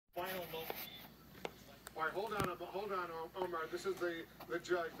final note. All right, hold on, Omar. This is the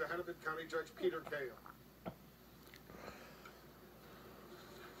judge, the Hennepin County Judge Peter Cahill.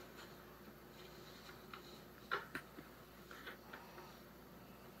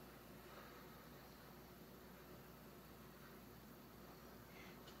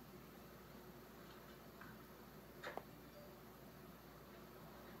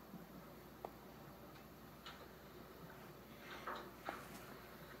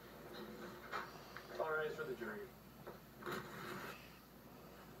 All rise for the jury.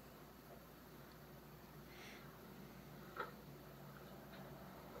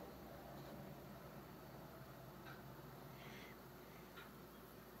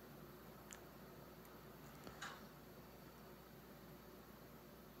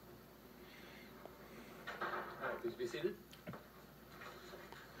 All right, please be seated.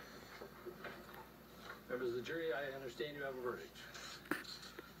 Members of the jury, I understand you have a verdict.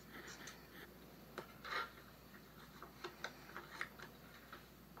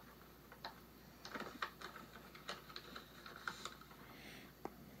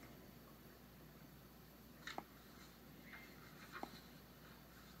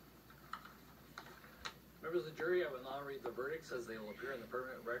 Members of the jury, I will now read the verdicts as they will appear in the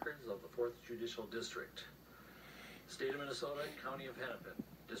permanent records of the 4th Judicial District. State of Minnesota, County of Hennepin,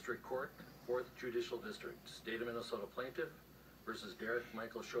 District Court, 4th Judicial District. State of Minnesota Plaintiff versus Derek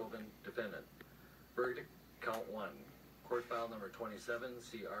Michael Chauvin, Defendant. Verdict, Count 1. Court File Number 27,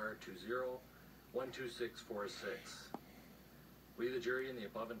 CR 20-12646. We, the jury, in the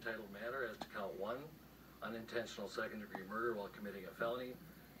above entitled matter as to Count 1, unintentional second-degree murder while committing a felony,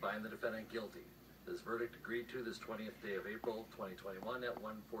 find the defendant guilty. This verdict agreed to this 20th day of April, 2021 at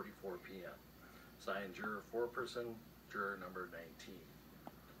 1:44 p.m. Signed, Juror Foreperson, Juror Number 19.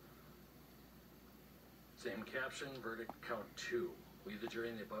 Same caption, verdict, Count 2. We, the jury,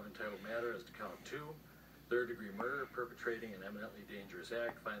 in the above entitled matter as to Count 2, third-degree murder, perpetrating an eminently dangerous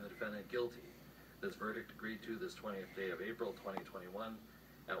act, find the defendant guilty. This verdict agreed to this 20th day of April, 2021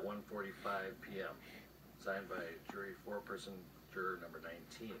 at 1:45 p.m. Signed by Jury Foreperson, Juror Number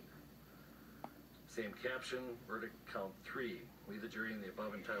 19. Same caption, verdict, Count 3. We, the jury, in the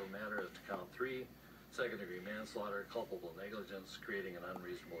above entitled matter as to Count 3, second-degree manslaughter, culpable negligence, creating an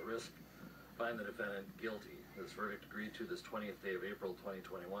unreasonable risk, find the defendant guilty. This verdict agreed to this 20th day of April,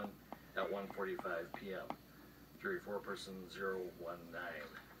 2021 at 1:45 p.m. Jury Foreperson 019.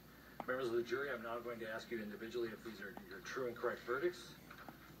 Members of the jury, I'm now going to ask you individually if these are your true and correct verdicts.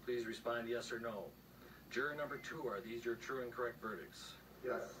 Please respond yes or no. Juror Number 2, are these your true and correct verdicts?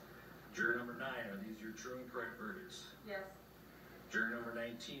 Yes. Juror Number 9, are these your true and correct verdicts? Yes. Juror Number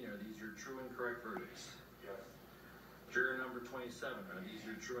 19, are these your true and correct verdicts? Yes. Juror Number 27, are these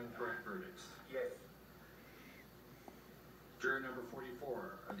your true and correct verdicts? Yes. Juror Number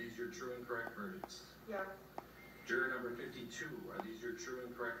 44, are these your true and correct verdicts? Yes. Juror Number 52, are these your true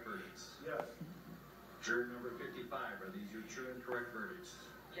and correct verdicts? Yes. Juror Number 55, are these your true and correct verdicts?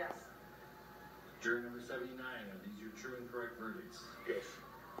 Yes. Juror Number 79, are these your true and correct verdicts? Yes.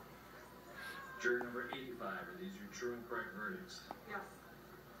 Juror Number 85, are these your true and correct verdicts? Yes.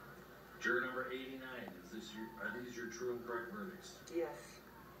 Juror Number 89, are these your true and correct verdicts? Yes.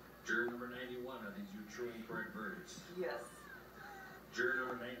 Juror Number 91, are these your true and correct verdicts? Yes. Juror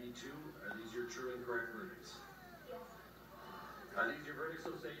Number 92, are these your true and correct verdicts? Yes. Are these your verdicts?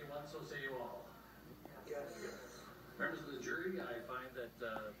 So say you one, so say you all. Yes. Members of the jury, I find that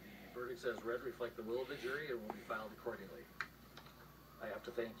the verdicts as read reflect the will of the jury and will be filed accordingly. I have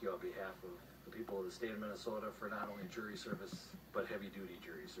to thank you on behalf of the people of the state of Minnesota for not only jury service, but heavy-duty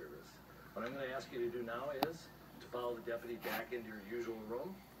jury service. What I'm going to ask you to do now is to follow the deputy back into your usual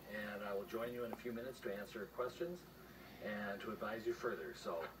room, and I will join you in a few minutes to answer questions and to advise you further.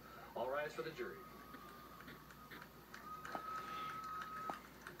 So, all rise for the jury.